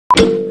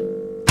Hey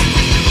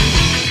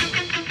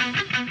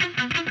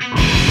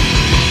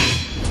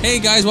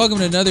guys, welcome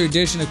to another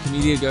edition of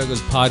Comedia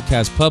Go-Go's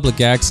podcast, Public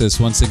Access.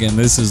 Once again,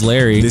 this is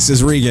Larry. This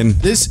is Regan.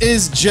 This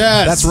is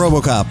Jess. That's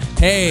RoboCop.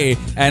 Hey,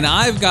 and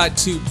I've got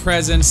two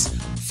presents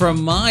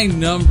from my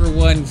number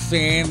one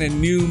fan and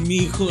new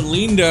Mijo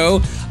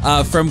Lindo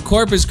from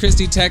Corpus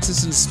Christi,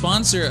 Texas, and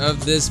sponsor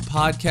of this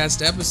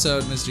podcast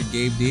episode, Mr.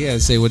 Gabe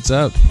Diaz. Say what's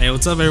up. Hey,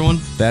 what's up, everyone?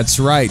 That's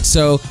right.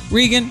 So,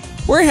 Regan,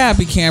 we're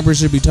happy campers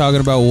should be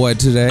talking about what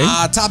today?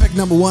 Topic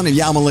number one, and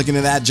I'm looking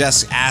at that.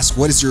 Jess asked,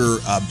 what is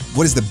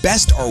the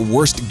best or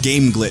worst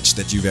game glitch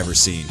that you've ever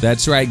seen?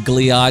 That's right,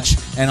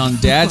 Gliach. And on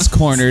Dad's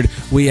Cornered,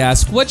 we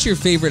ask, what's your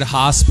favorite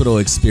hospital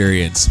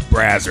experience?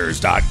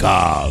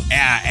 Brazzers.com.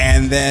 Yeah,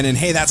 and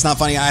hey, that's not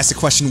funny. I asked the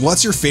question,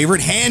 what's your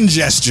favorite hand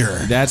gesture?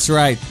 That's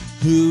right.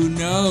 Who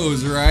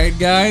knows, right,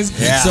 guys?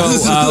 Yeah.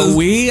 So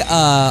we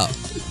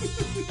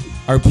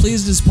are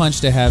pleased as punch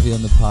to have you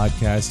on the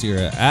podcast. You're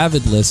an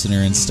avid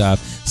listener and stuff.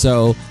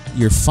 So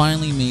you're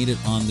finally made it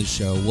on the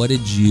show. What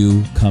did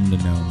you come to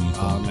know me for?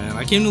 Oh, man.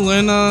 I came to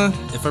learn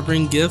if I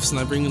bring gifts and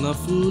I bring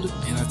enough food,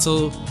 and I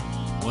told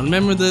one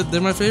member that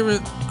they're my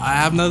favorite, I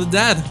have another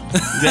dad.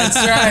 That's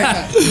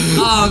right.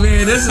 Oh,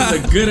 man, this is a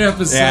good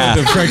episode. Yeah.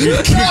 To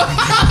freaking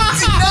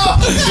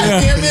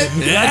Damn it.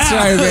 That's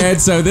right, man.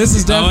 So this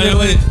is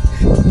definitely...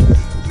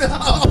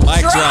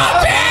 Mic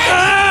drop.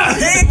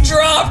 He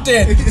dropped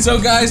it. So,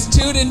 guys,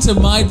 tune into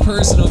my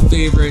personal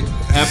favorite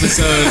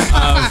episode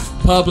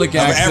of Public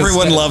Access.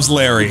 Everyone loves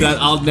Larry. That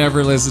I'll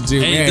never listen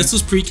to. Hey, Man, this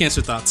was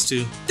pre-cancer thoughts,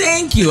 too.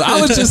 thank you. I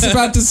was just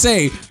about to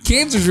say,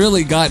 cancer's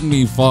really gotten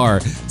me far.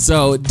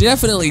 So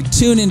definitely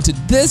tune into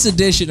this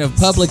edition of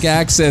Public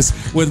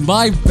Access with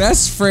my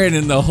best friend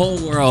in the whole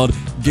world,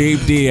 Gabe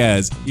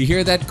Diaz. You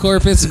hear that,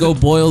 Corpus? Go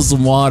boil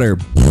some water.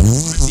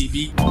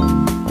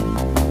 CB.